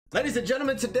Ladies and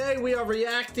gentlemen, today we are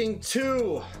reacting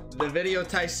to the video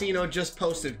Tyceno just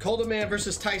posted. ColeTheMan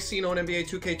versus Tyceno in NBA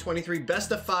 2K23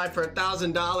 best of 5 for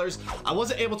 $1,000. I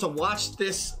wasn't able to watch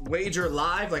this wager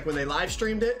live, like when they live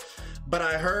streamed it, but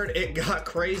I heard it got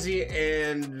crazy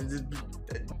and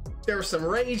there was some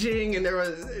raging and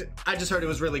I just heard it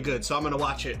was really good. So I'm gonna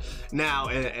watch it now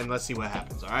and let's see what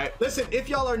happens, all right? Listen, if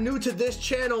y'all are new to this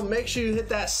channel, make sure you hit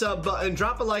that sub button,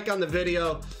 drop a like on the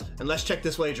video, and let's check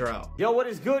this wager out. Yo, what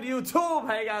is good, YouTube?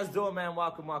 How you guys doing, man?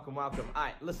 Welcome. All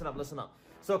right, listen up.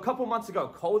 So a couple months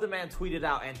ago, ColeTheMan tweeted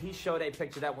out and he showed a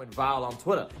picture that went viral on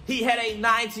Twitter. He had a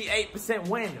 98%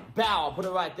 win. Bow, I'll put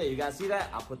it right there. You guys see that?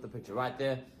 I'll put the picture right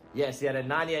there. Yes, he had a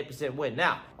 98% win.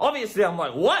 Now, obviously, I'm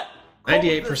like, what?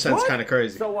 98% is kind of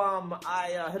crazy. So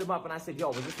I hit him up and I said, yo,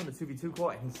 was this from the 2v2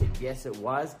 court? And he said, yes, it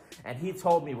was. And he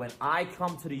told me when I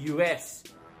come to the US,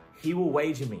 he will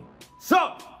wager me.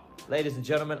 So, ladies and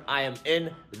gentlemen, I am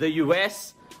in the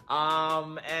US,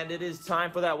 and it is time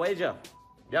for that wager.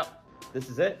 Yep, this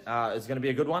is it. It's going to be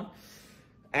a good one.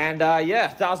 And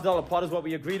yeah, $1,000 pot is what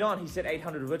we agreed on. He said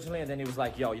 800 originally, and then he was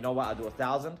like, yo, you know what? I'll do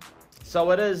 1,000. So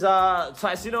it is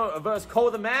Tyceno versus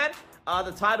ColeTheMan.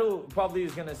 The title probably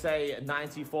is going to say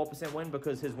 94% win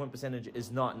because his win percentage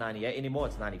is not 98 anymore.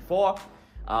 It's 94.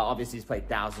 Obviously, he's played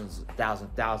thousands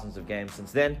of games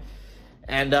since then.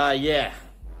 And yeah,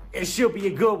 it should be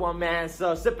a good one, man.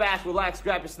 So sit back, relax,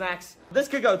 grab your snacks. This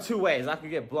could go two ways. I could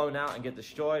get blown out and get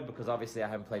destroyed because obviously I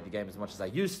haven't played the game as much as I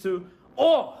used to.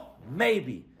 Or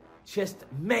maybe, just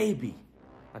maybe,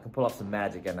 I can pull off some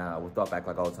magic and we'll throw it back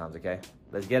like old times, okay?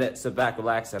 Let's get it. Sit back,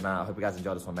 relax, and I hope you guys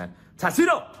enjoy this one, man.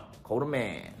 Tyceno,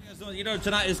 ColeTheMan. You know,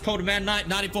 tonight is ColeTheMan night,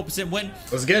 94% win.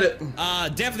 Let's get it.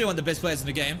 Definitely one of the best players in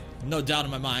the game. No doubt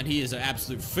in my mind. He is an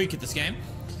absolute freak at this game.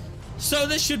 So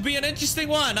this should be an interesting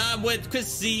one. I'm with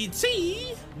Chrissy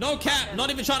T. No cap,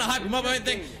 not even trying to hype him up or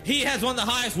anything. He has one of the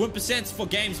highest win percents for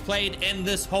games played in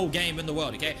this whole game in the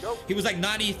world, okay? He was like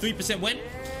 93% win.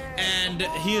 And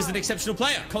he is an exceptional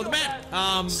player.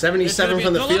 ColeTheMan. 77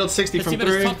 from the field, 60 from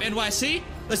 3. Top NYC.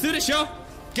 Let's do this, yo.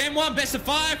 Game 1, best of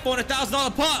 5 for a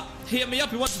 $1,000 pot. Hit me up.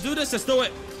 He wants to do this. Let's do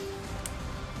it.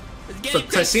 So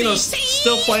Tyceno's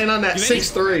still playing on that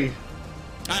 6-3.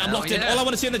 I'm locked in. All I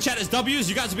want to see in the chat is W's.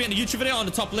 You guys will be in the YouTube video on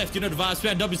the top left. You know the vibes,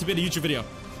 man. W's will be in the YouTube video.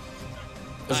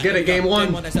 Let's get it. Game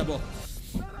 1. That's that ball.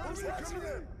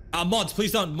 Mods,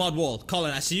 please don't mod wall.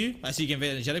 Colin, I see you. I see you getting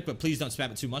very energetic, but please don't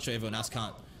spam it too much or everyone else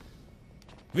can't.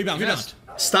 Rebound.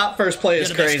 Stop first play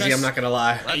is crazy, I'm not gonna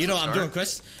lie. You know what I'm doing,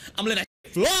 Chris? I'm letting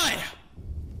that fly.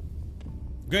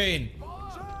 Green.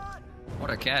 What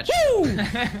a catch. Woo!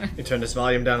 You turn this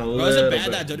volume down a little bit. Is it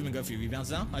bad that I don't even go for your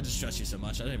rebounds now? I just trust you so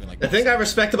much. I don't even like The thing I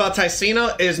respect about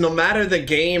Tyceno is no matter the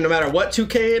game, no matter what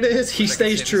 2K it is, he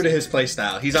stays true to his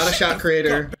playstyle. He's not a shot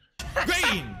creator.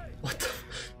 Green. What the?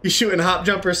 He's shooting hop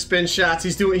jumpers, spin shots.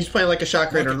 He's playing like a shot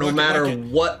creator no matter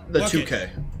what the 2K.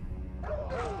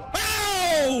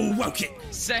 Oh, woke it.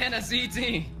 Santa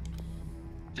CT.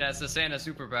 That's the Santa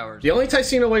superpowers. The only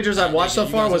Tyceno wagers I've watched so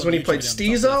far was when he played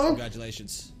Steezo.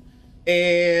 Congratulations.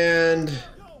 And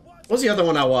what was the other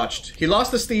one I watched? He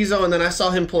lost to Steezo, and then I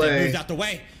saw him play. Moved out the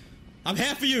way. I'm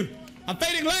here for you. I'm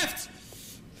fading left.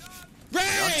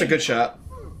 That's a good shot.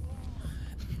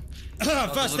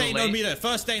 First day, no meter.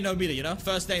 First day, no meter, you know?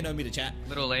 First day, no meter, chat.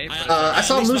 Little late. I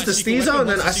saw him lose to Steezo, and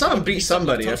then I saw him beat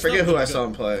somebody. I forget who I saw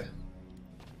him play.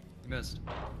 You missed.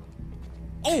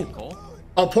 Oh! Cole?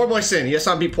 Oh, Poor Boy Sin. Yes,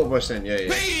 I beat Poor Boy Sin. Yeah.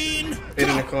 Bane!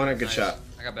 In the corner. Good shot.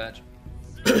 I got badge.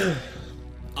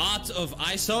 Art of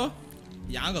ISO?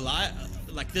 Yeah, I'm gonna lie.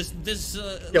 Like this.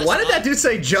 Yeah, why did that dude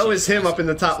say Joe is him up in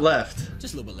the top left?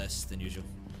 Just a little bit less than usual.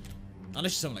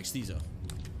 Unless you're someone like Steezo.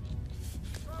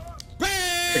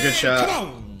 A good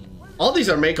shot. All these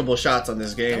are makeable shots on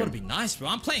this game. That would be nice, bro.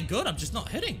 I'm playing good. I'm just not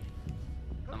hitting.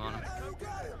 I'm on him.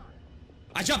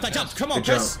 I jumped. Come on,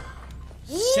 Chris.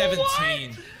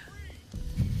 17.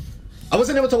 I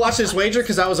wasn't able to watch this wager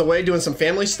because I was away doing some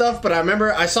family stuff, but I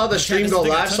remember I saw the stream go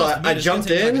live, so I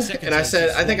jumped in and I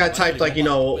said, I think I typed like, you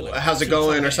know, how's it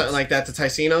going or something like that to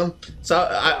Tyceno.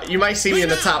 So you might see me in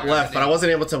the top left, but I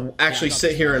wasn't able to actually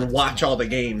sit here and watch all the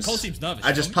games.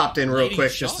 I just popped in real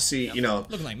quick just to see, you know,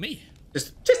 looking like me.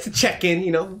 Just to check in,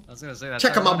 you know. I was gonna say that.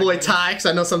 Check on my boy Ty, because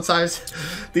I know sometimes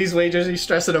these wagers he's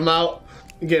stressing him out,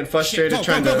 getting frustrated,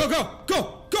 trying to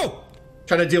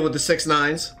deal with the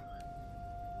 6-9s.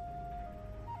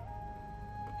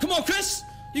 Come on, Chris!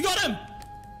 You got him!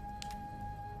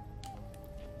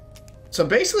 So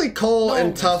basically, Cole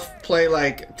and Tough play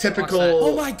like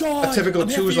typical, a typical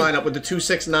twos lineup with the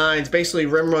 2-6-9s. Basically,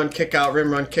 rim run, kick out,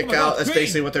 rim run, kick out. That's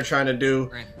basically what they're trying to do.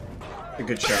 A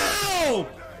good shot. Bow!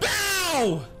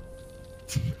 Bow!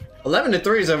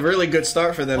 11-3 is a really good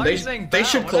start for them. Why are you saying They down?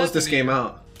 should What close this happened to game you?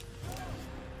 out.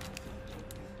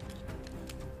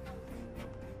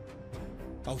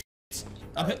 Oh, shit.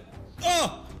 I'm hit.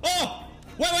 Oh! Oh!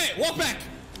 Wait, walk back!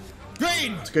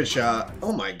 Green! It's a good shot.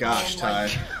 Oh my gosh, Ty.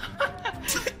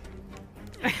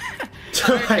 I Oh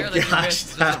don't my care that you gosh,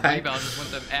 missed. Just a Ty. rebound just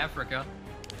went to Africa.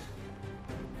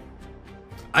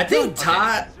 I think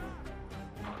Ty.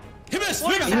 He missed!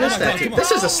 What? He missed that. Come on.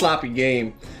 This is a sloppy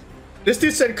game. This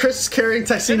dude said Chris is carrying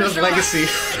Tyceno's legacy.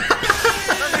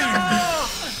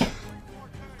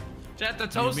 Chat, the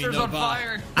toaster's no on bar.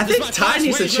 fire. I think This is Ty my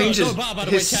needs to first change win, his, no bar, by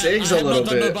the way, chat. SIGs I a have little not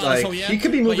done no bit. bar, Like so yeah, he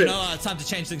could be but you moving. know, it's time to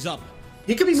change things up.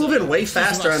 He could be moving way this is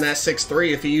faster us. on that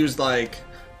 6'3" if he used like.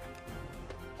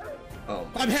 Oh.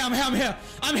 I'm here!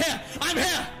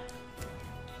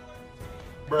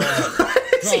 What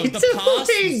is Bro, he the pass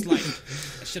doing? is like...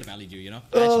 I should have alleyed you, you know?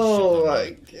 Oh I my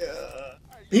actually should've done god.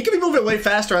 He could be moving way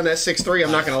faster on that 6'3",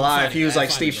 I'm not gonna lie. If he was like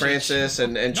Steve Francis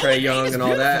and that. Trey No, Young it's and all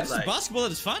beautiful. that, This is like, basketball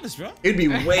at its finest, bro. it'd be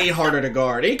way harder to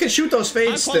guard. And he could shoot those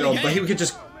fades I'm calling still, the but he game. could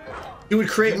just... He would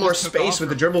create more Just took space off with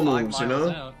the from dribble 5 moves, you miles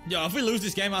know? out. Yo, if we lose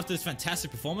this game after this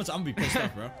fantastic performance, I'm gonna be pissed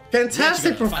off, bro.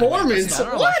 Fantastic We actually gotta find a way to performance! I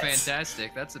don't know What? about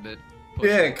fantastic. That's a bit.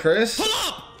 Yeah, Chris. Pull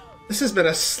up! This has been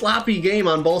a sloppy game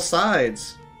on both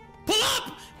sides. Pull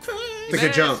up! It's a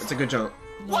good jump. It's a good jump.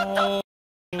 What?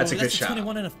 That's a good shot.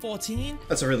 21 and a 14?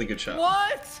 That's a really good shot.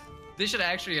 What? They should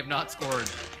actually have not scored.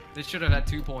 They should have had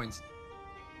 2 points.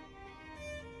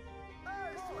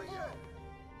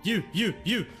 You.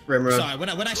 Rimmer. Sorry, when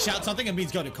I shout something, it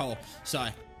means go to Cole.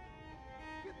 Sorry.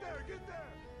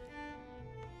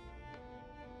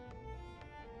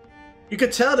 You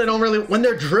could tell they don't really... When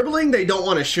they're dribbling, they don't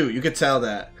want to shoot. You could tell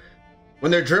that.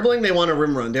 When they're dribbling, they want to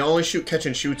rim run. They only shoot catch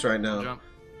and shoots right now. Jump.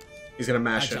 He's gonna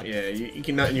mash I it. jump. Yeah, you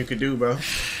can nothing you could do, bro.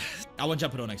 I won't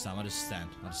jump it all next time. I'll just stand.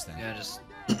 Yeah, just.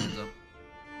 Hands up.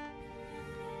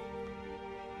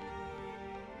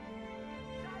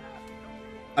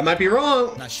 I might be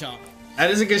wrong. Nice shot. That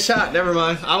is a good shot. Never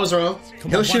mind. I was wrong.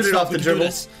 Come He'll on, shoot one it stop, off the we can do dribble.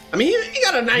 this. I mean, he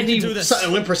got a do 90 this.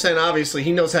 something win percent. Obviously,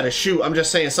 he knows how to shoot. I'm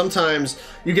just saying sometimes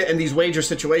you get in these wager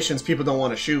situations, people don't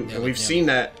want to shoot, and we've seen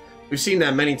that. We've seen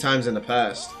that many times in the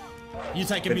past. You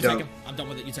take him, Good you dunk. take him. I'm done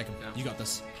with it. You take him. You got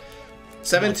this.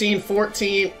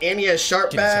 17-14, and he has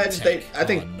sharp Give me some badge. take. I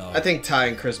think Oh, no. I think Ty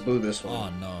and Chris blew this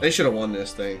one. Oh, no. They should have won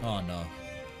this thing. Oh no.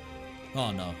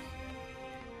 Oh no.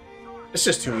 It's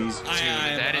just too easy.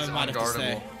 That is might have to stay.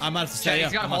 unguardable. I might have to Chat, stay.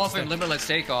 he's got I might have off to in stay. limitless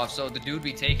takeoff, so the dude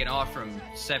be taking off from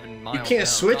 7 miles. You can't down.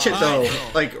 switch it Oh, though. I know.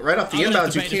 Like right off the I'm gonna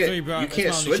inbounds, you debate the can't. three, bro. You It's can't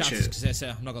my only switch chance it. to success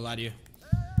here. I'm not gonna lie to you.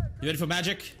 You ready for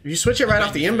magic? If you switch it right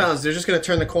off the Magic three. inbounds, they're just gonna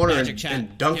turn the corner Magic and, chat.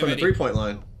 and dunk Get from the ready. 3-point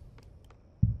line.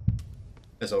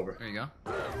 It's over. There you go.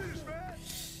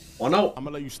 1-0. I'm gonna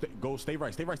let you stay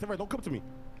right. Don't come to me.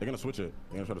 They're gonna switch it.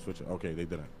 They're gonna try to switch it. Okay, they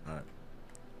didn't. All right.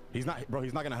 He's not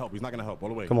gonna help. He's not gonna help all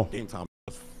the way. Come on. Game time.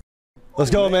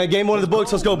 Let's go, man. Game one of the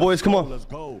books. Let's go, boys. Come on. Let's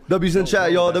go. W's in the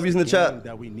chat, y'all. W's in the chat.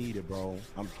 That we needed, bro.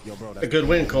 Yo, bro. A good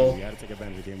win, Cole. We had to take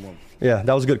advantage of game one. Yeah,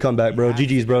 that was a good comeback, bro.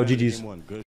 GG's, bro. GG's. Game one.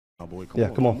 Good. My boy. Yeah,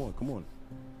 come on. Come on.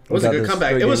 It was a got good this.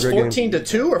 comeback. Great It was game, great game.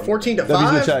 14-2 or 14-5. W's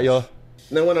in the chat, y'all.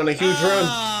 And they went on a huge run.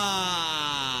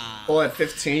 Ah. Cole at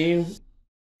 15.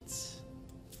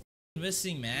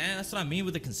 Missing, man. That's what I mean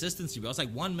with the consistency, bro. It's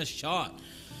like one missed shot.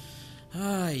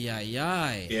 Ay, ay,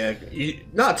 ay.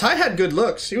 Yeah. Ty had good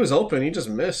looks. He was open. He just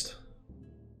missed.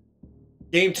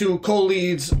 Game 2, Cole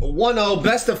leads 1-0.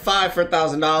 Best of 5 for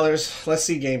 $1,000. Let's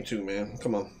see game 2, man.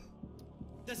 Come on.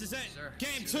 This is it.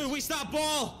 Game 2, we start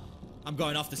ball. I'm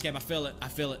going off this game. I feel it.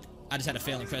 I just had a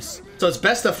feeling, Chris. So it's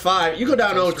best of 5. You go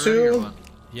down Earlier 0-2. one.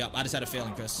 Yep, I just had a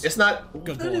feeling, Chris. It's not.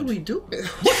 Good What board. are we doing?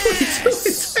 What are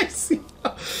we doing?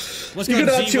 What's You going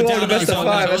go down Z? 2-0 We're the best of down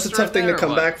 5. 0-1. That's a tough thing to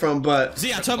come back from, but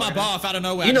Z, I turned my bar off out of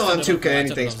nowhere. you know I on just turned 2K it off.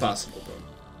 anything's possible, bro.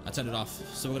 I turned it off,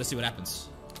 so we're gonna see what happens.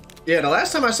 Yeah, the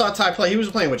last time I saw Ty play, he was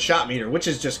playing with shot meter, which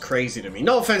is just crazy to me.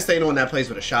 No offense to anyone that plays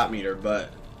with a shot meter,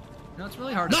 but No, it's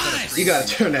really hard to set a Nice! screen. you gotta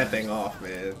turn that thing off,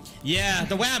 man. Yeah,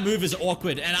 the way I move is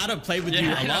awkward, and I don't play with you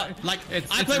Yeah, a lot. Like, it's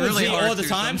I play with really Z hard all the to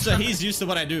time, so sometimes. he's used to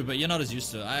what I do, but you're not as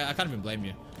used to it. I can't even blame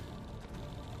you.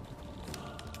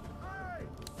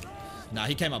 Nah,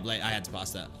 he came up late. I had to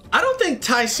pass that. I don't think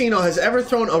Tyceno has ever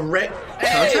thrown a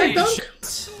contact dunk.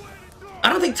 I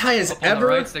don't think Ty has On the ever.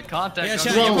 right stick contact. Yeah, on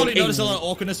Shannon, the- you Thrown probably a- noticed a lot of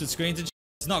awkwardness with screens and shit.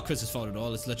 It's not Chris's fault at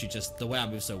all. It's literally just the way I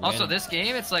move so weird. Also, this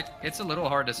game, it's a little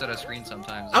hard to set a screen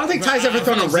sometimes. I don't think Ty's ever I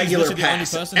thrown feel a like Z's regular literally the only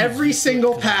pass. person Every who's-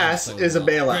 single because I pass play is a with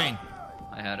a lot. bailout. Green.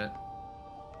 I had it.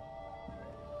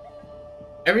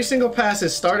 Every single pass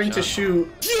is starting to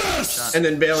shoot Yes! and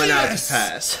then bailing out to Yes!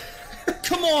 pass.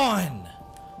 Come on!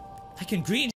 I can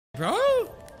green, bro.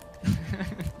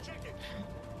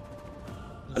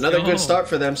 Another go. good start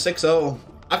for them, 6-0.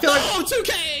 I feel like... Oh,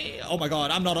 2K! Oh my god,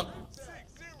 I'm not a...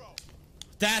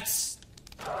 That's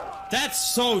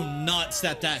so nuts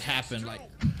that happened. Like,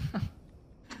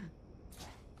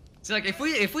 It's like if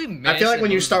we I feel like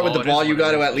when you start with the ball, you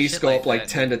got to at least go up like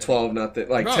 10 to 12 nothing,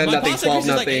 like bro, 10 my nothing, boss 12 is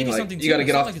like nothing. 80 Like something you got to too.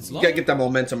 get It's off, like it's you got to low. get that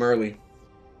momentum early,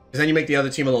 because then you make the other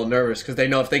team a little nervous because they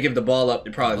know if they give the ball up,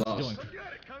 they probably what's he lost. doing?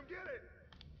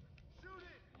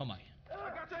 Oh my.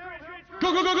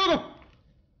 Go, go, go, go, go!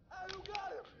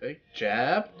 Okay,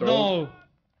 jab, throw. No.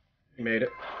 He made it.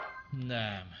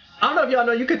 Nah. I don't know if y'all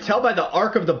know, you could tell by the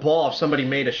arc of the ball if somebody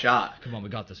made a shot. Come on, we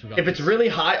got this. We got If this. it's really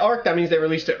high arc, that means they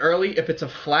released it early. If it's a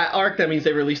flat arc, that means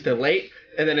they released it late.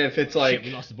 And then if it's like Shit,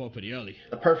 we lost the ball pretty early.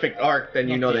 a perfect arc, then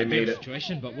you know Not the they made ideal it.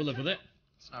 situation, but we'll live with it.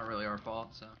 It's not really our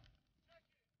fault, so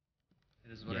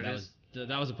it is what Yeah, it is.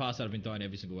 that was a pass that I've been throwing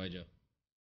every single way, Joe.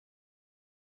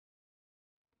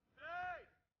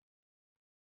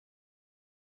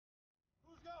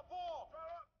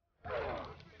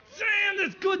 Damn,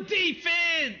 that's good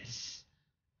defense!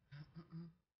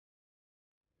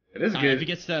 It is Alright, good. if he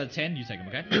gets to 10, you take him,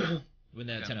 okay? When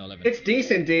they're 10 or 11. It's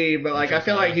decent, D, but like I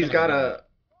feel like he's got a.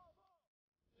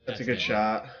 That's a good That's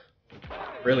shot.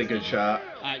 Really good shot.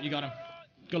 Alright, you got him.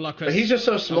 Good luck, Chris. But he's just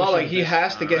so small, I wish like you he the best.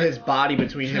 has to get his body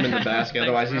between him and the basket, Thanks,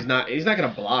 otherwise bro. he's not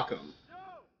gonna block him.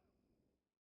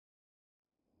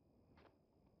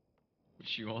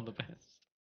 Wish you all the best.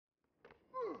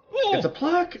 Ooh! It's a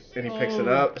pluck, and he picks it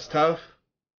up. It's tough.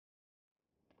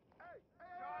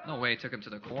 No way, it took him to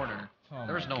the corner. Oh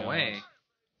There was my no God. way.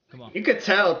 Come on. You could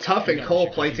tell Tough and Cole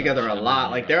play together a lot.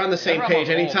 Like they're on the same Never page.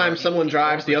 on Cole, Anytime bro. someone He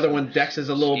drives, the other one some dexes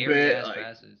a little scary bit. ass Like,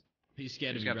 passes. He's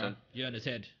scared of He's you, got bro. the- You're on his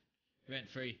head.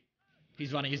 Rent free.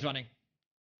 He's running, he's running.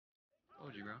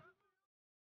 Told you, bro.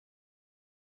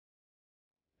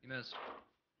 You missed.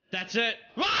 That's it.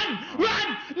 Run!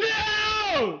 Run!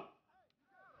 No!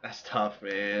 that's tough,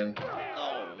 man.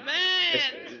 Oh,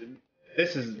 man!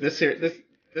 This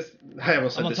I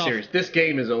almost said I'm on this top. series. This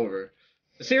game is over.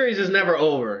 The series is never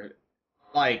over.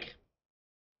 Like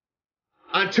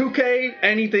on 2K,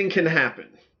 anything can happen.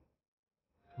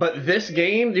 But this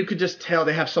game, you could just tell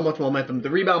they have so much momentum.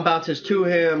 The rebound bounces to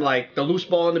him, like the loose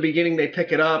ball in the beginning, they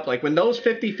pick it up. Like when those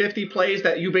 50-50 plays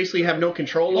that you basically have no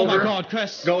control Oh over my god,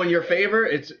 Chris. go in your favor,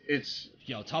 it's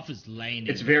Yo, Tough is laning.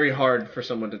 it's very hard for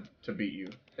someone to beat you.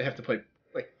 They have to play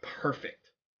like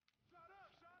perfect.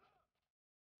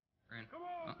 Green.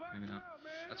 Oh, maybe not.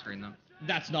 That's green though.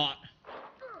 That's not.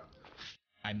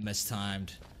 I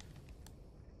mistimed.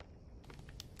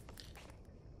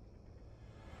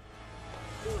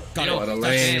 Got What it. a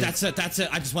lane. That's it. That's it.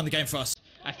 I just won the game for us.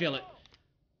 I feel it.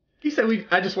 He said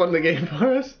I just won the game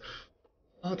for us.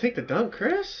 Oh, take the dunk,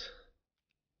 Chris.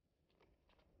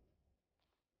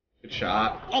 Good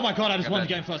shot. Oh my god, I just Got won the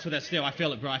that. game for us with that steal. I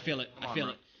feel it, bro. I feel it. Come I on, feel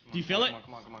bro. it. Do you feel it?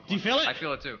 Come on. Do you feel it? I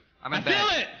feel it too. I'm I in feel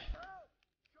bed. it.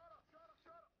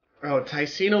 Bro,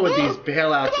 Tyceno with these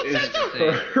bailouts Come on, is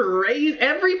Tyson. crazy.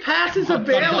 Every pass is a Come on,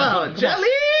 come on, bailout. come on.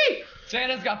 Jelly!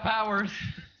 Santa's got powers.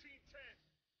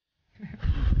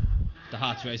 The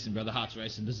heart's racing, bro. The heart's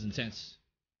racing. This is intense.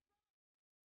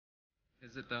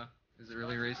 Is it though? Is it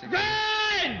really racing? Run!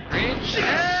 Green?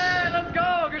 Yeah, let's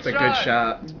go. Good It's a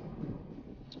shot. good shot.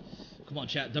 Come on,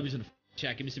 chat. W's in the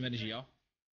chat. Give me some energy, y'all.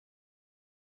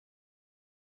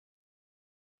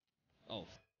 Oh.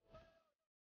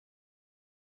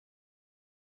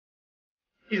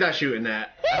 He's not shooting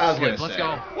that. I was gonna Let's say. go.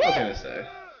 I was gonna say.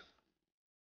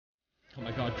 Oh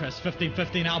my god, Chris.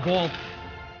 15-15 out ball.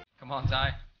 Come on,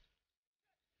 Ty.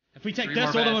 If we take 3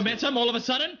 this, more all the baskets. momentum, all of a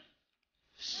sudden,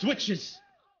 switches.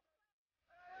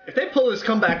 If they pull this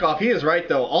comeback off, he is right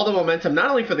though. All the momentum, not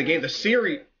only for the game, the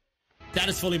series. That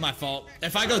is fully my fault.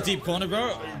 If I go deep corner,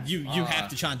 bro, you have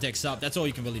to try and dex up. That's all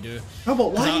you can really do. No, but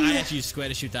 'Cause why? I actually used square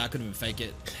to shoot that. I couldn't even fake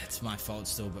it. It's my fault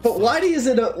still. But But fuck. why is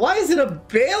it a bailout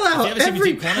If you ever see me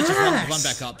every deep corner, just run pass?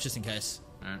 back up, just in case.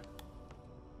 Alright.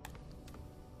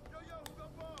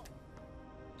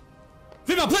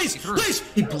 Viva, please, please.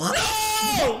 He blocked.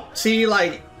 No! See,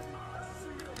 like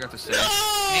We got to say. No!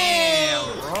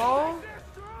 Damn,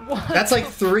 bro. that's like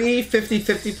 3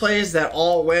 50-50 plays that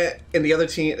all went in the other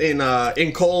team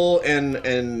in Cole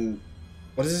and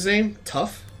what is his name?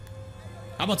 Tough.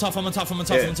 I'm on tough. I'm on tough. I'm on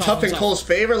tough. Yeah, I'm on tough. Tough I'm in on Cole's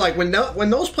favor. Like when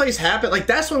those plays happen, like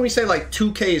that's when we say like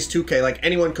 2K is 2K. Like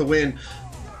anyone could win.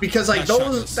 Because like That's those,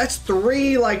 shockless. that's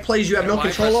 3 like plays you have no Why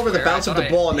control press over. The square? bounce I of the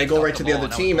thought ball I and they go picked right up to the the ball other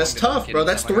and I team. was That's going to tough, the bro. kid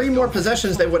That's and 3 stuff. more I got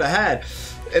possessions they would have had.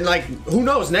 And like who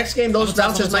knows? Next game those I'm tough,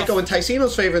 bounces I'm might tough. go in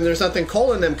Tyceno's favor, and there's nothing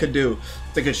Cole and them could do.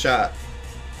 It's a good shot.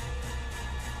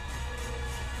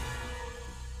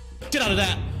 Get out of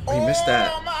that. Oh, you missed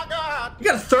that. You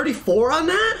got a 34 on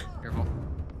that? Careful.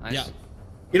 Nice. Yeah.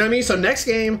 You know what I mean? So next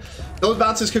game, those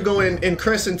bounces could go in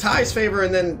Chris and Ty's favor,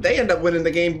 and then they end up winning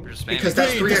the game because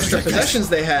that's 3 extra possessions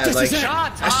they had. Like,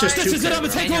 that's just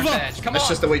 2K. That's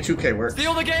just the way 2K works.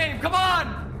 Steal the game. Come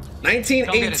on.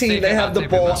 19-18, they have the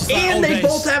ball, and they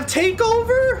both have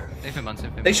takeover.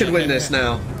 They should win this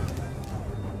now.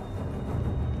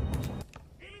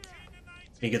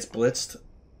 He gets blitzed.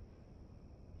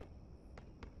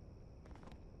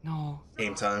 No.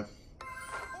 Game time.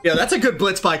 Yeah, that's a good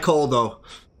blitz by Cole, though.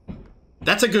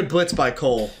 That's a good blitz by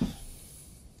Cole.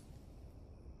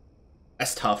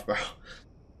 That's tough, bro.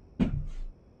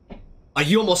 Like,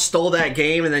 you almost stole that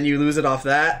game and then you lose it off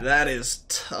that. That is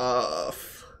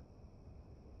tough.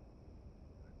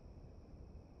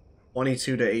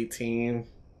 22-18.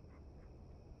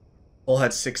 Cole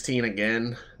had 16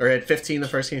 again. Or had 15 the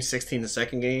first game, 16 the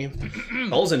second game.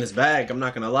 Cole's in his bag, I'm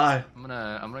not gonna lie. I'm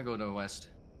gonna go to the west.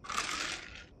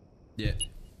 Yeah.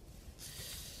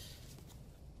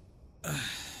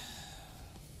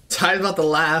 Ty's about to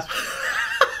laugh.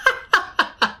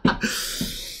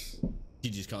 You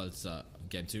just call it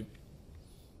game 2.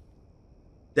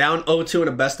 Down 0-2 in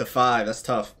a best of 5. That's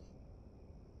tough.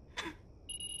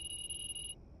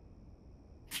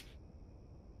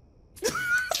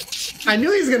 I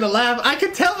knew he was gonna laugh. I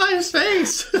could tell by his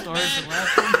face. Sorry for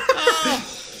laughing. Oh,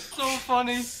 so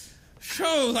funny.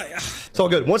 So like, It's all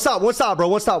good. One stop, bro.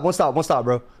 One stop,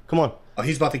 bro. Come on. Oh,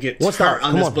 he's about to get One stop. turned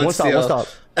on Come this on. blitz One steal. stop.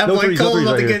 That boy Cole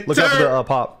about to get Look out for turned. the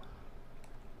pop.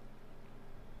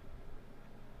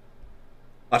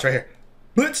 Watch right here.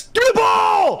 Blitz. Give me the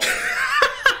ball!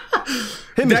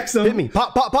 Hit me. Dex him. Hit me.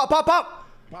 Pop.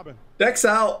 Popping. Dex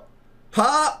out.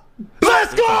 Pop.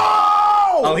 Let's go!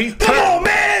 Oh, he's Come on,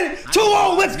 man!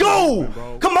 2-0, let's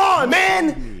go! Come on,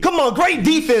 man! Come on, great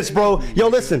defense, bro. Yo,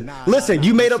 listen,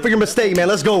 you made up for your mistake, man.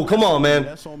 Let's go. Come on, man.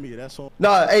 That's on me. That's on.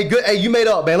 Nah, hey, good. Hey, you made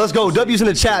up, man. Let's go. W's in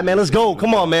the chat, man. Let's go.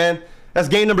 Come on, man. That's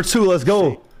game number 2. Let's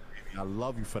go. I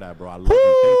love you for that, bro. I love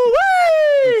you.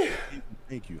 Woo-wee!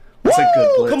 Thank you. That's a good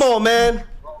Woo! blitz. Come on, man.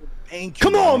 Thank you.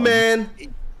 Come on, man.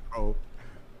 Bro.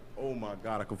 Oh my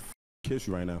God, I could kiss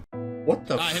you right now. What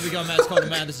the? alright, here we go, man. It's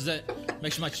ColeTheMan. This is it.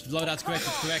 Make sure my loadout's correct.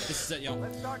 It's correct. This is it, yo.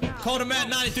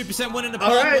 ColeTheMan, 93% winning the poll.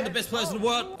 Alright. One of the best players in the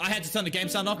world. I had to turn the game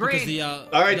sound off because the All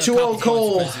right, the 2-0 competition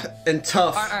Cole was crazy. and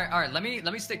tough. All right. Let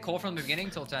me stick Cole from the beginning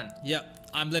till 10. Yep,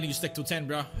 I'm letting you stick till 10,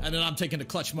 bro, and then I'm taking the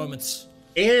clutch moments.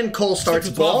 And Cole starts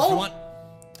Stick to 12 if you ball. want.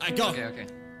 I go. Okay.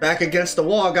 Back against the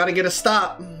wall. Got to get a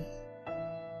stop.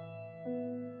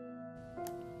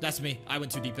 That's me. I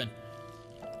went too deep in.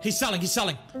 He's selling. He's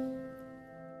selling.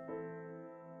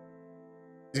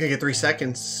 He's gonna get 3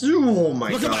 seconds. Oh my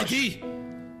Look at my gosh. D.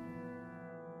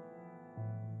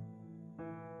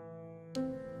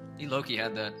 He low-key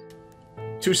had that.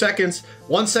 2 seconds.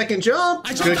 1 second jump. I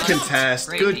Good jumped out. contest.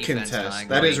 Great Good defense, contest. man.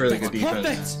 That is Great really good That's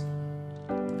defense.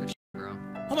 perfect. Bro.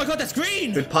 Oh my god, that's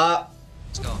green. Good pop.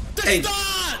 Let's go. The Hey.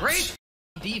 start. Great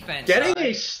defense. Getting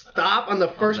guys. a stop on the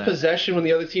first that. possession when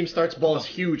the other team starts ball is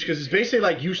huge because it's basically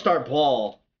like you start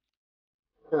ball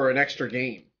for an extra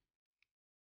game.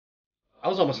 That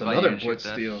was almost I'm glad you another didn't shoot blitz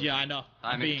that. steal. Yeah, I know.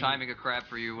 Timing a crap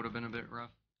for you would have been a bit rough.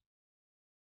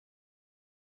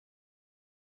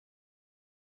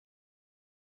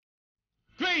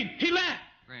 Green. He left.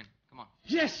 Green, come on.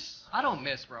 Yes. I don't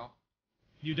miss, bro.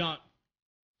 You don't.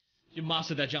 You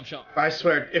mastered that jump shot. I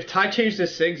swear, if Ty changed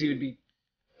his SIGs, he would be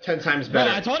 10 times better.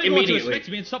 Bro, I told everyone to immediately. respect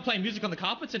me and stop playing music on the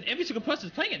carpets, and every single person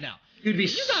is playing it now. He'd be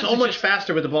guys so are much just-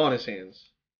 faster with the ball in his hands.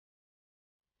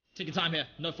 Take your time here.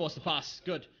 No force to pass.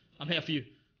 Good. I'm here for you.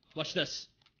 Watch this.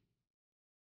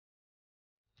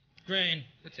 Green.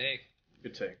 Good take.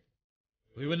 Good take.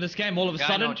 We win this game all of a Yeah, I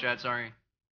sudden. know, Chad. Sorry. A Sorry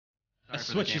for the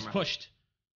switch is camera. pushed.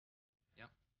 Yep.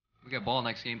 We got ball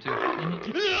next game too.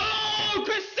 No,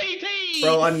 Chris CT!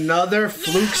 Bro, another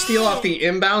fluke steal off the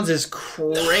inbounds is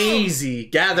crazy.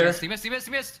 Gather. He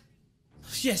missed.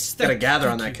 Yes, Gotta gather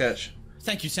on that catch.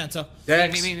 Thank you, Santa.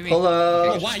 Dex, Me. pull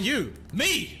Oh, up. why you?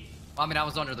 Me! Well, I mean, I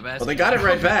was under the basket. Well, they got it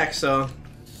right back, so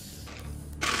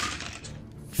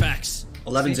Facts.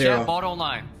 11-0. Ball don't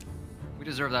lie. We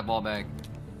deserve that ball back.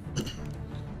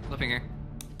 Flipping here.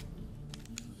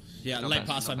 Yeah, No late pass,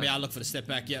 pass no on me. pass. I look for the step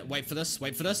back. Yeah, wait for this.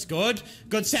 Good.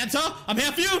 Good, Santa. I'm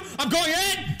here for you. I'm going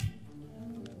in.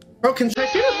 Bro, can I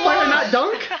see this player not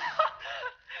dunk?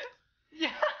 Yeah.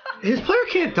 His player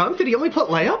can't dunk? Did he only put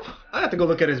layup? I have to go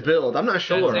look at his build. I'm not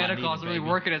sure. Santa Claus really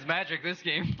working his magic this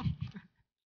game.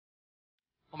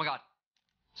 Oh my god.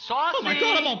 Saucy! Oh my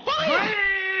god, I'm on fire.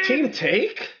 Team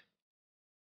take?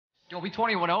 Yo, we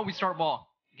 21-0. We start ball.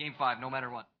 Game 5, no matter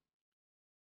what.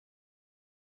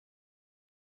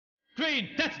 Green.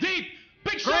 That's deep.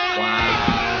 Big shot.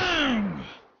 Wow.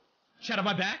 Shot on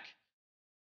my back.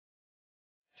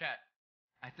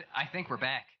 I think we're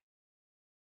back.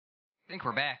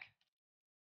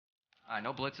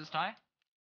 No blitzes, Ty.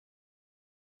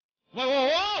 Whoa, whoa,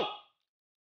 whoa!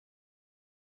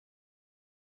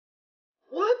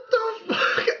 What the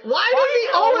fuck? Why Why does he is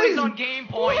he always? on game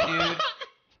point, dude?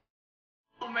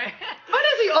 Oh man. Why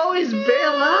does he always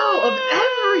bail out of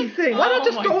everything? Why not Oh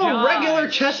just my go a gosh. regular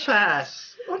chest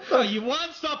pass? What Oh, the? you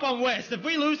one stop on West. If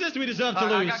we lose this, we deserve to I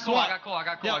lose. got cool. I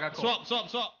got cool. Yeah,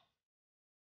 swap.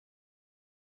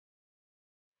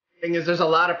 Thing is, there's a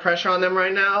lot of pressure on them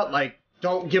right now. Like,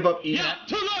 don't give up easy. Yeah,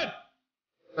 too good.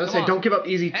 I was Come saying, on. don't give up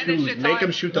easy End this twos. shit, Make Ty.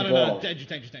 him shoot the No, ball.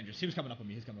 dangerous. He was coming up on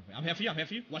me. I'm here for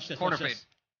you. Watch this. Corner watch this.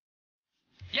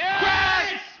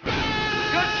 Yes! Good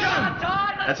shot,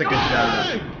 Ty. Let's That's a good go!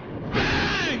 shot.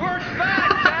 We're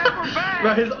back, Dad. We're back.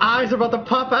 Bro, his eyes are about to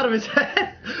pop out of his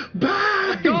head.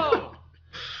 Bang! Go.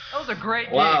 That was a great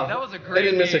game. Wow. That was a great They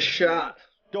didn't miss a game. shot.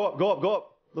 Go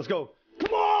up. Let's go.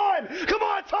 Come on,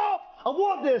 Top. I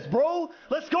want this, bro.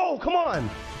 Let's go. Come on.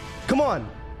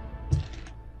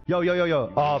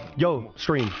 Yo.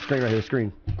 Screen right here.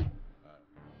 Screen.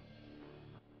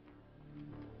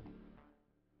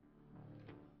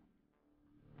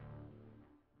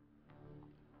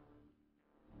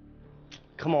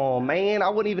 Come on, man.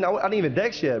 I didn't even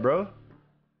dex yet, bro.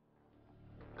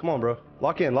 Come on, bro.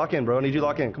 Lock in, bro. I need you to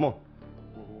lock in. Come on.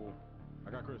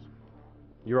 I got Chris.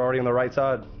 You're already on the right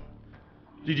side.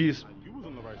 GG's. You was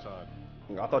on the right side.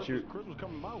 I thought you. Chris was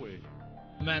coming my way.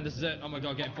 Man, this is it. Oh my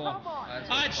god, game 4.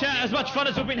 Alright, chat, as much fun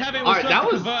as we've been having, Alright, that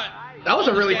was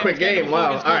a really quick game.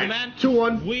 Wow. Alright,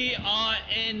 2-1. We are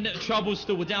in trouble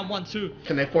still. We're down 1-2.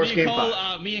 Can they force game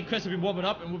 5? Me and Chris have been warming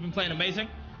up and we've been playing amazing.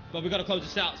 But we gotta close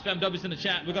this out. Spam W's in the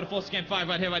chat. We gotta force game 5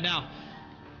 right here, right now.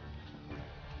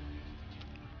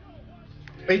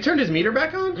 He turned his meter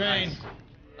back on? Green.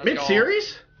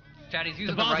 Mid-series? Chad, he's The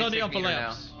using the bar's right only stick on for meter now.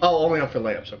 layups. Oh, only on for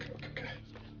layups. Okay.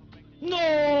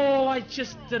 No, I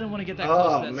just didn't want to get that close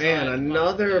to Oh that man, side.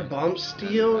 another bump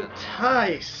steal.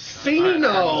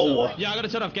 Tyceno. Yeah, I gotta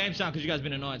turn off game sound because you guys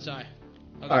been annoyed. Sorry.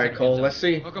 All right, Cole. Let's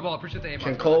see. Look up, appreciate the aim.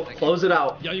 Can Cole close it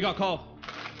out? Yo, you got Cole.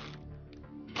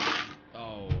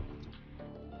 Oh.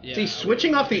 Yeah. See,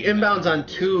 switching off the inbounds on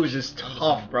twos is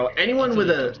tough, bro. Anyone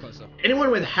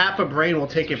with half a brain will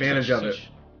take advantage of it.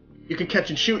 You could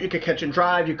catch and shoot. You could catch and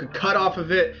drive. You could cut off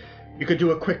of it. You could do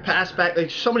a quick pass back.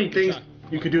 Like so many things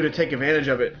you could do to take advantage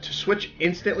of it. To switch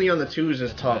instantly on the twos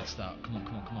is tough. Come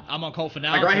on. I'm on Cole for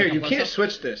now. Like right here, you can't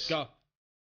switch this. Go.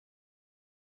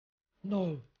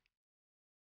 No.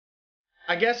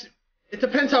 I guess it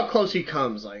depends how close he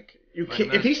comes. Like you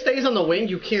can't, if he stays on the wing,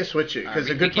 you can't switch it because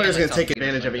a good player's gonna take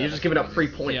advantage of it. You're just giving up 3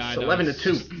 points. Yeah,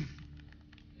 11-2.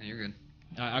 Yeah, you're good.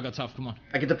 I got tough. Come on.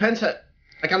 Like it depends.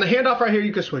 Like on the handoff right here,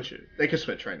 you can switch it. They can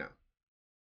switch right now.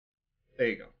 There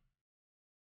you go.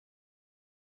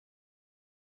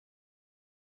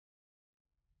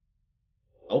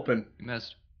 Open. You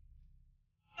missed.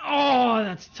 Oh,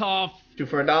 that's tough. 2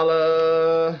 for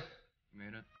 $1. You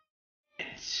made it.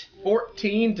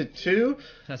 14-2.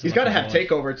 That's He's a got to lucky have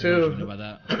ball. takeover What do you know too. about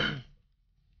that?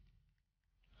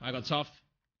 I got tough.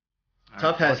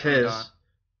 Tough has Alright, his. Don.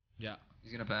 Yeah.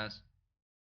 He's gonna pass.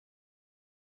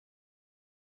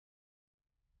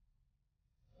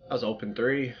 That was open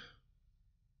 3.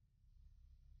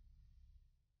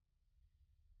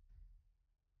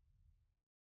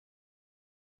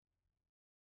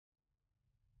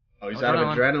 Oh, he's out of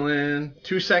adrenaline.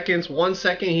 2 seconds, 1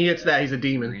 second, he hits that. He's a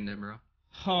demon. Greened it, bro.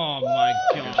 Oh my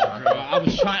god, bro. I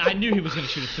was trying. I knew he was gonna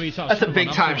shoot it 3 times. That's a Come on, big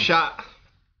I'm time going. shot.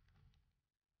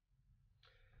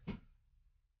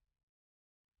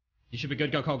 You should be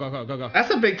good. Go. That's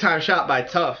a big time shot by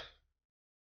Tough.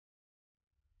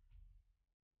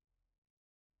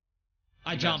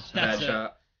 I jumped. Bad That's it.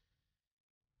 shot.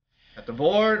 At the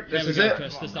board. This There we is go, it.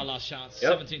 Chris. This is our last chance.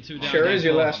 Yep. 17-2 down. Sure game is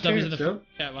your 4. last W's chance, in the yep.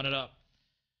 Yeah, run it up.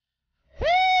 Woo!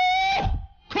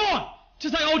 Come on!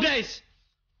 Just like old days.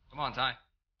 Come on, Ty.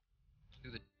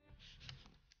 Do the.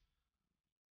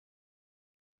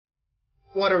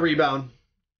 What a rebound.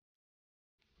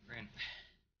 Green.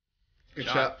 Good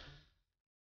Shot. shot.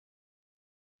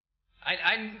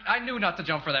 I knew not to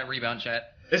jump for that rebound,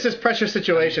 chat. This is pressure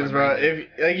situations, bro. If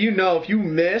if you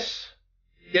miss,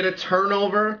 get a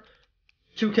turnover,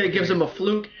 2K gives him a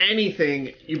fluke,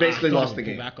 anything, you basically lost the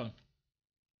game. Back on.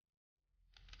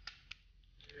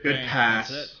 Good Green, pass.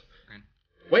 that's it. Green.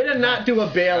 Way to not do a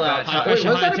bailout. High Wait, pressure,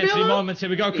 was high that a intensity bailout? moments. Here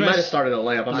we go, He might have Chris. started a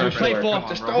layup. I'm not That's what we sure. play for.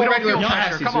 Just Come on, throw bro. a regular We don't feel pass.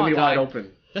 pressure. He's Come gonna be on, wide Ty.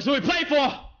 open. That's what we play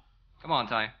for. Come on,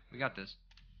 Ty. We got this.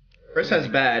 Chris has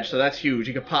badge, so that's huge.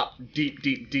 He could pop deep.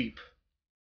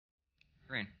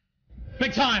 Green.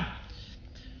 Big time.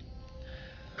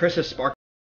 Chris has spark.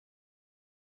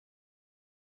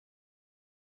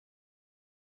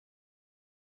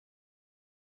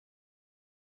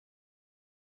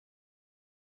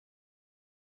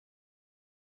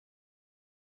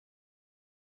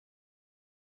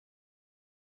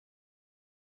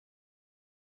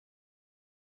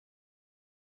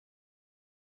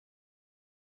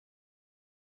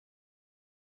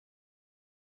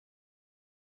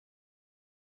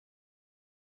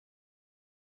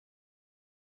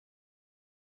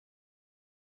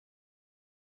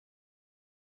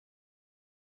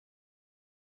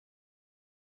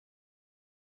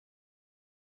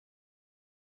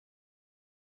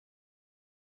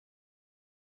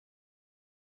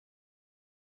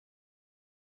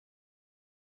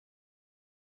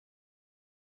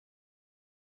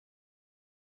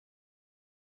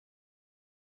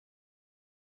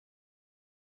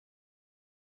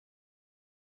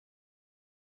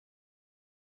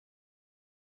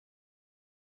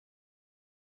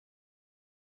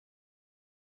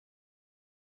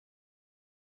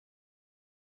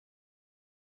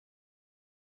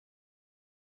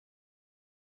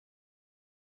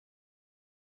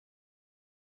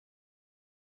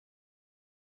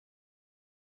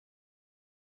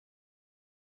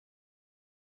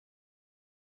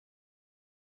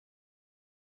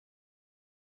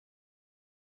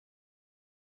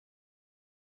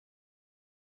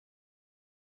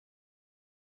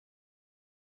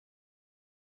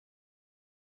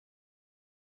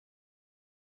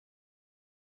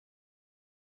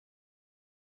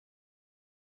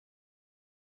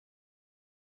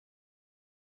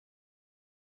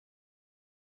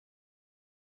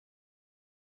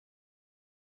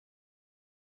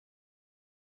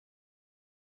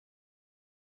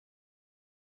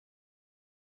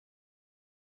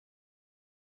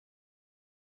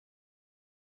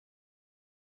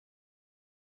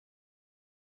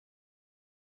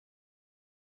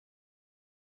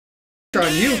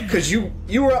 pressure on you because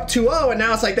you were up 2-0, and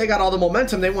now it's like they got all the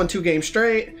momentum. They won 2 games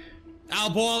straight. Our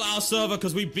ball, our server,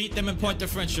 because we beat them in point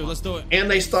differential. Let's do it.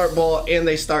 And they start ball and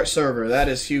they start server. That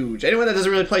is huge. Anyone that doesn't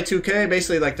really play 2K,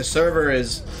 basically like the server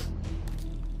is...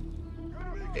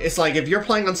 It's like if you're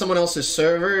playing on someone else's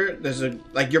server, there's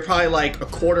you're probably like a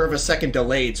quarter of a second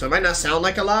delayed. So it might not sound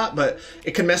like a lot, but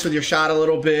it can mess with your shot a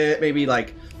little bit. Maybe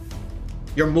like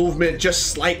your movement just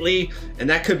slightly, and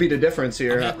that could be the difference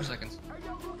here. Okay. 4 seconds.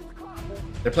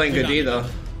 They're playing good D though.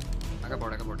 I got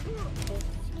bored.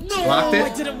 No, Blocked it.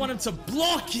 I didn't want him to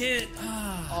block it.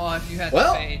 Oh, if you had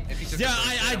Well, to fade, if you took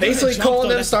I basically Cole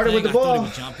and them started with the ball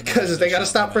because because they got to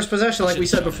stop first possession like we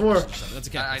said before. That's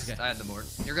okay. I That's okay. had the board.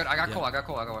 You're good. I got Cole.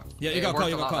 Yeah, you It got Cole, worked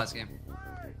you a got lot Cole. last game.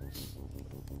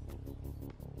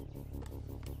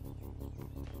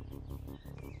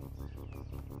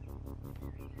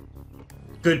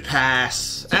 Good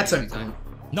pass. That's a...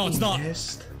 No, it's not.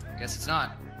 Missed. Guess it's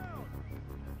not.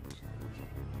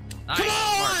 Nice. Come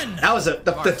on! That was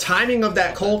the timing of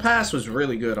that Cole pass was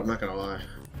really good. I'm not gonna lie.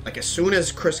 Like as soon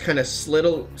as Chris kind of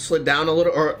slid down a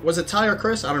little, or was it Ty or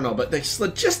Chris? I don't know, but they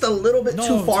slid just a little bit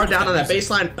too far down on that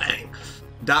baseline. Bang!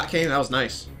 Dot came. That was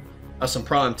nice. That was some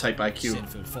prime type IQ.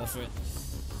 Sinfield, forfeit.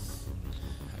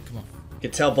 Come on. You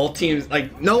can tell both teams,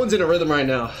 like no one's in a rhythm right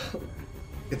now. You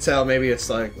can tell maybe it's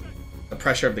like the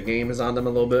pressure of the game is on them a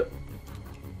little bit.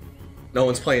 No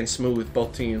one's playing smooth.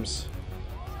 Both teams.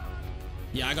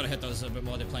 Yeah, I gotta hit those a bit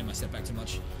more. They're playing my step back too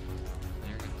much.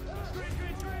 You're good.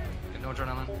 Get no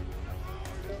adrenaline.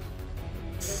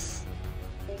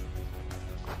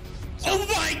 Oh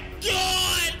my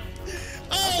god!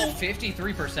 Oh!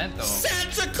 53% though.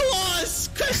 Santa Claus!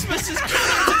 Christmas is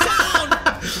coming to town!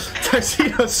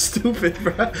 Tyceno's stupid,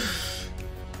 bro.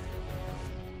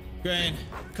 Grain,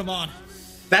 come on.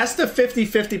 That's the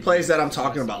 50-50 plays that I'm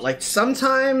talking about. Like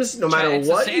sometimes, no matter It's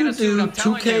a what you Santa suit, do, I'm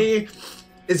telling 2K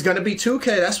is gonna be 2K.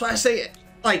 That's why I say,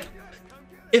 like,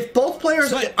 if both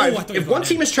players, Wait, if one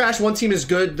team is trash, one team is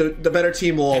good, the better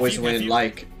team will always win,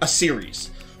 like a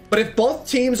series. But if both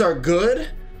teams are good,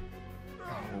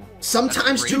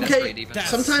 sometimes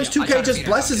 2K just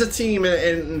blesses a team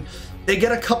and they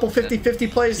get a couple 50-50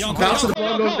 plays, bounce the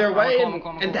ball goes their way,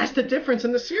 and that's the difference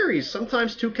in the series.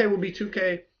 Sometimes 2K will be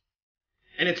 2K.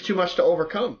 And it's too much to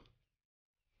overcome.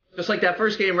 Just like that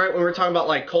first game, right? When we were talking about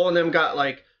like Cole and them got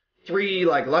like 3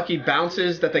 like lucky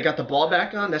bounces that they got the ball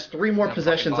back on. That's 3 more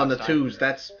possessions on the 2s.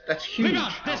 That's huge.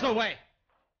 There's no way.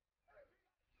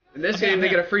 In this game, they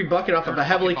get a free bucket off of a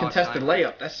heavily contested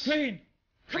layup. That's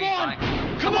Come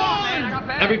on! Come on!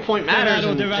 every point matters.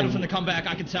 They're rattled from the comeback.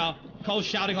 I can tell. Cole's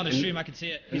shouting on the stream. I can see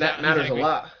it. And that matters a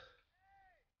lot.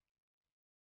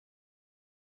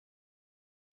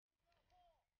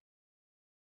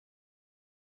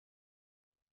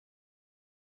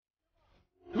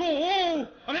 Whoa!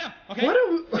 I'm here. Okay.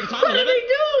 What are they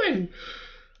doing?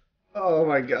 Oh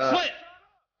my god. Split.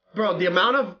 Bro, the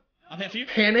amount of I'm here for you.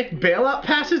 panic bailout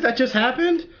passes that just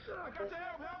happened.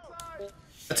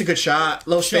 That's a good shot.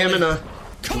 Low stamina.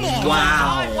 Come on!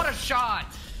 Wow. God, what a shot!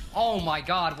 Oh my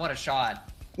god, what a shot!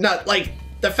 Not like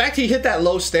the fact he hit that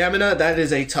low stamina, that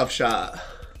is a tough shot.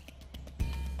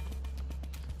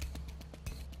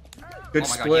 Good Oh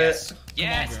my god, split. yes.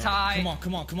 Yes, Ty!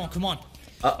 Come on.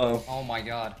 Uh-oh. Oh my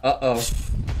god. Uh-oh.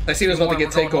 I see who's about to get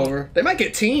takeover. They might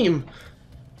get team.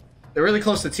 They're really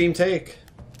close to team take.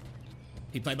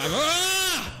 He played by.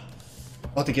 Ah!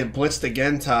 About to get blitzed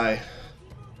again, Ty.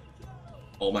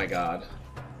 Oh my god.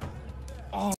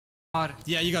 Oh god.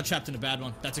 Yeah, you got trapped in a bad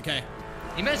one. That's okay.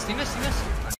 He missed.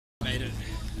 Made it.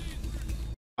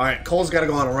 Alright, Cole's gotta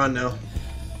go on a run now.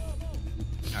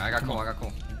 Alright, I got Cole. I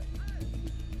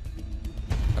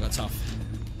got tough.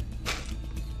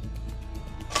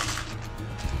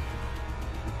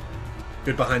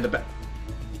 Good behind the back.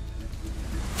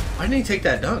 Why didn't he take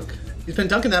that dunk? He's been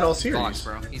dunking that all series. Box,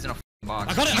 bro. He's in a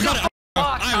box. I got it.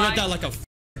 Box, I read that like a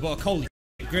book. Holy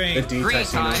green. Good D, Green,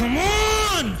 Tyceno. Ty. Come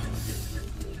on!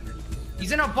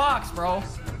 He's in a box, bro.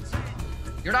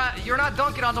 You're not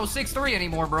dunking on those 6'3"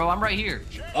 anymore, bro. I'm right here.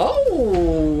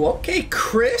 Oh, okay,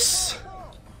 Chris.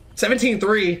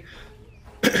 17-3.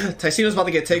 Tyceno's about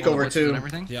to get takeover too.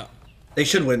 Yeah. They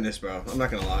should win this, bro. I'm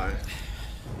not gonna lie.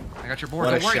 I got your board.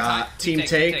 What a Don't worry, shot. Ty. Team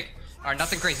take. Alright,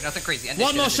 nothing crazy.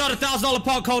 One more shot, $1,000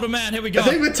 pot, ColeTheMan. Here we go. The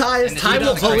thing with Ty is And Ty the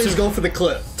will dude always does- go for the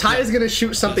clip. Ty is going to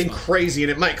shoot something crazy,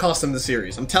 and it might cost him the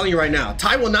series. I'm telling you right now.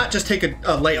 Ty will not just take a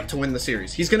layup to win the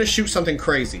series. He's going to shoot something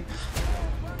crazy.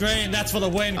 Drain, that's for the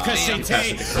win. Chris Yeah, CT. pass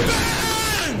it to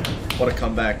Chris. What a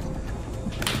comeback.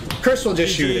 Chris will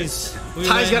just shoot it.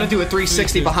 Ty's got to do a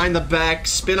 360 behind the back,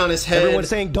 spin on his head. Everyone's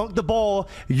saying dunk the ball.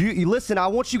 You listen, I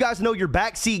want you guys to know your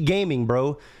backseat gaming,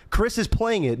 bro. Chris is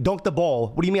playing it. Dunk the ball.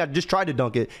 What do you mean? I just tried to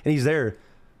dunk it, and he's there.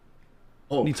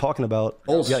 What are you talking about?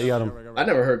 Cole's, yeah, you got him. I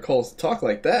never heard Cole talk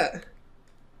like that.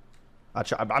 I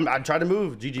tried to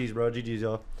move. GG's, bro. GG's,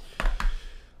 y'all.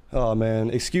 Oh, man.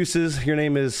 Excuses. Your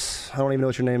name is... I don't even know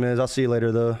what your name is. I'll see you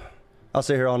later, though. I'll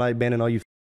sit here all night banning all you...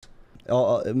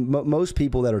 most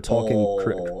people that are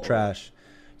talking trash.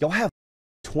 Y'all have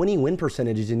 20 win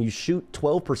percentages and you shoot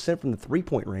 12% from the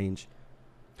three-point range.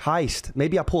 Heist.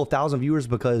 Maybe I pull 1,000 viewers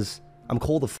because I'm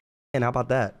ColeTheMan. How about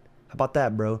that? How about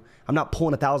that, bro? I'm not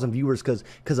pulling 1,000 viewers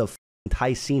because of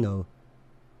Tyceno.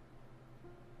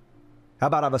 How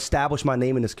about I've established my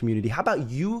name in this community? How about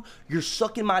you? You're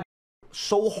sucking my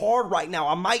so hard right now.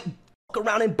 I might fuck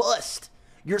around and bust.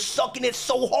 You're sucking it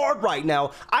so hard right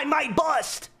now. I might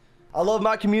bust. I love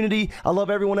my community. I love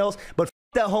everyone else. But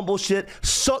that humble shit.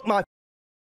 Suck my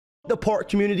the park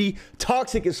community.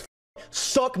 Toxic as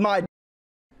suck my.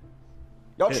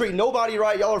 Y'all treat nobody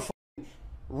right. Y'all are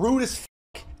rude as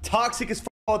toxic as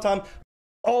all the time.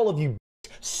 All of you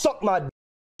suck my.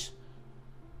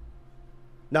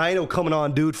 Nah, ain't no coming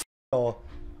on, dude. Y'all.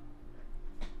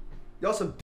 Y'all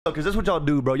some suckers. That's what y'all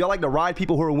do, bro. Y'all like to ride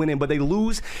people who are winning, but they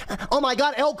lose. Oh my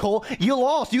God, Cole, you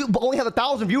lost. You only have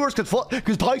 1,000 viewers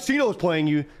because Tyceno's playing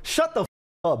you. Shut the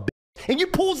up, bitch. And you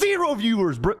pull 0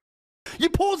 viewers, bro. You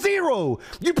pull 0.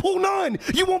 You pull none.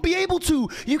 You won't be able to.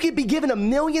 You could be given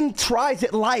 1,000,000 tries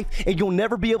at life, and you'll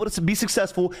never be able to be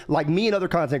successful like me and other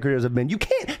content creators have been. You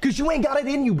can't, because you ain't got it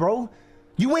in you, bro.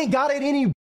 You ain't got it in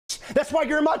you. That's why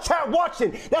you're in my chat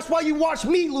watching. That's why you watch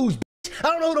me lose, bitch. I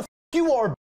don't know who the you are,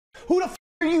 bitch. Who the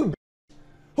are you, bitch?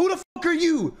 Who the are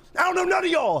you? I don't know none of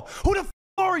y'all. Who the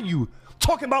are you?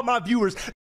 Talking about my viewers.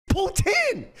 Pull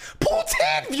 10. Pull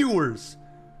 10 viewers.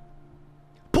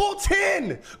 Pull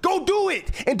 10. Go do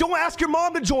it. And don't ask your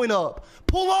mom to join up.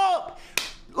 Pull up.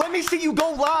 Let me see you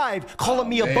go live. Calling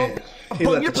me a bump.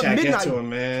 You're to midnight. To him,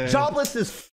 man. Jobless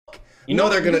as fuck. You know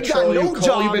they're going to troll you,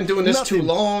 Cole. You've been doing this too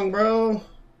long, bro.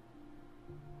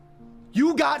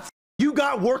 You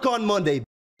got work on Monday.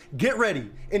 Get ready.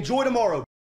 Enjoy tomorrow.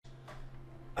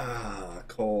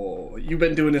 Cole, you've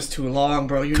been doing this too long,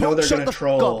 bro. You know they're going to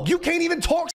troll. You can't even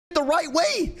talk the right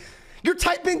way. You're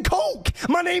typing Coke.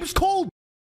 My name's Cole.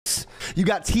 You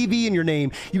got TV in your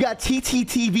name. You got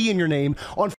TTTV in your name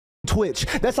on Twitch.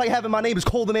 That's like having my name is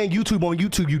ColeTheMan YouTube on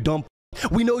YouTube, you dumb.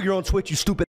 We know you're on Twitch, you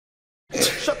stupid.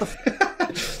 Shut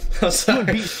the I'm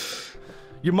sorry.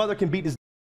 Your mother can beat this.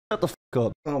 Shut the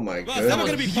up. Oh my god. It's never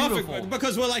gonna be perfect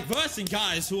because we're like versing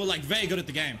guys who are like very good at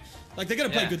the game. Like they're gonna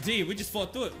play good D. We just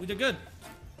fought through it. We did good.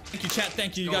 Thank you, chat.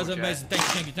 Thank you. You guys are amazing.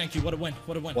 Thank you. What a win.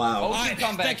 What a win. Wow. Right.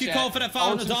 Thank you, Cole, for that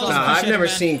 $500. Nah, I've never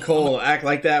seen Cole act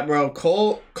like that, bro.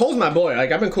 Cole's my boy.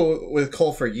 Like I've been cool with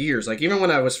Cole for years. Like even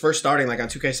when I was first starting, like on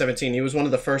 2K17, he was one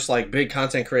of the first like big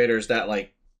content creators that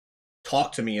like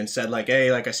talked to me and said like,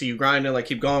 hey, like I see you grinding, like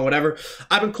keep going, whatever.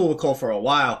 I've been cool with Cole for a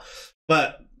while,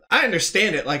 but I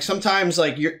understand it. Like sometimes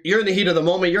like you're in the heat of the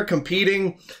moment, you're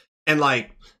competing, and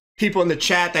like people in the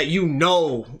chat that you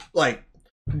know, like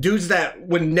dudes that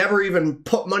would never even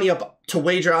put money up to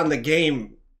wager on the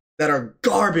game that are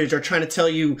garbage are trying to tell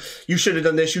you you should have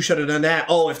done this, you should have done that.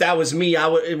 Oh, if that was me, I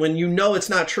would. When you know it's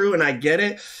not true, and I get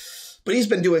it, but he's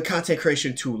been doing content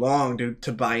creation too long, dude,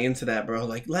 to buy into that, bro.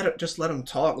 Like just let him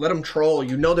talk, let him troll.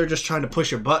 You know they're just trying to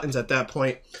push your buttons at that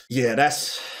point. Yeah,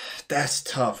 that's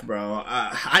tough, bro.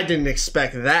 I didn't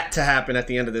expect that to happen at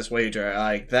the end of this wager.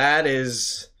 Like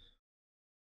that's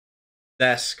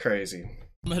crazy.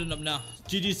 I'm hitting up now.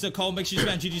 GG's to Cole. Make sure you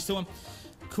spam GG's to him.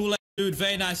 Cool dude,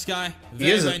 very nice guy.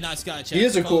 Very nice guy. Chat. He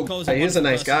is a cool guy. He is a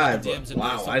nice guy. But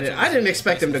wow, I didn't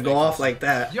expect him to go off like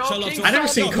that. I never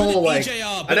seen Cole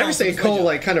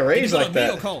like kind of rage like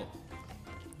that.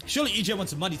 Surely EJ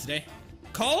wants some money today.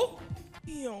 Cole?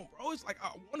 Damn, bro, it's like I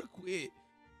want to quit.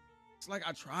 It's like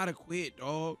I try to quit,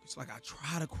 dog. It's like I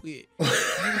try to quit.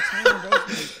 Every time, bro,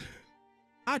 like,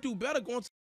 I do better going to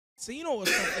casino or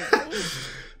something, bro.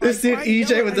 This dude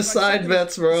EJ with the side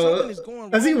bets, bro.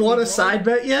 Has he won a side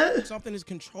bet yet? Something is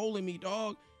controlling me,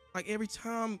 dog. Like every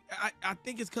time, I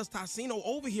think it's because Tyceno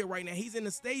over here right now. He's in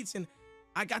the States, and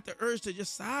I got the urge to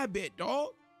just side bet, dog.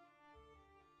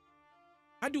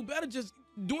 I do better just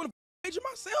doing a wager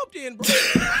myself then, bro.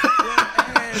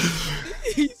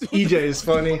 EJ is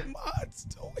funny.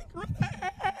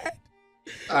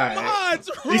 Alright.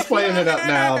 He's playing it up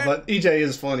now, but EJ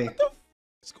is funny. What the f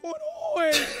is going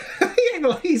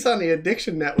on? He's on the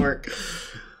Addiction Network.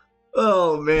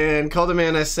 Oh man.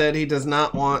 ColeTheMan has said he does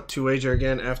not want to wager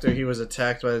again after he was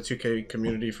attacked by the 2K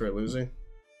community for losing.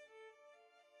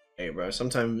 Hey bro,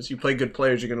 sometimes you play good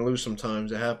players, you're gonna lose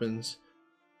sometimes. It happens.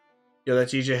 Yo, that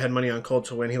EJ had money on Cole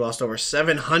to win. He lost over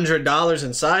 $700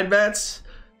 in side bets.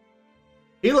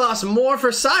 He lost more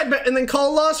for side betting than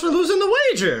Cole lost for losing the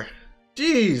wager.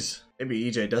 Jeez.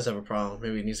 Maybe EJ does have a problem.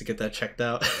 Maybe he needs to get that checked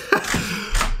out.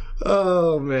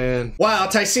 Oh, man. Wow,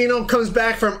 Tyceno comes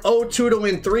back from 0-2 to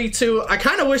win 3-2. I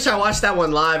kind of wish I watched that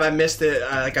one live. I missed it.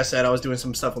 Like I said, I was doing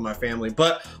some stuff with my family.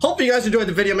 But hope you guys enjoyed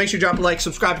the video. Make sure you drop a like,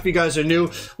 subscribe if you guys are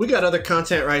new. We got other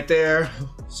content right there.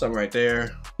 Some right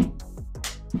there.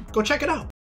 Go check it out.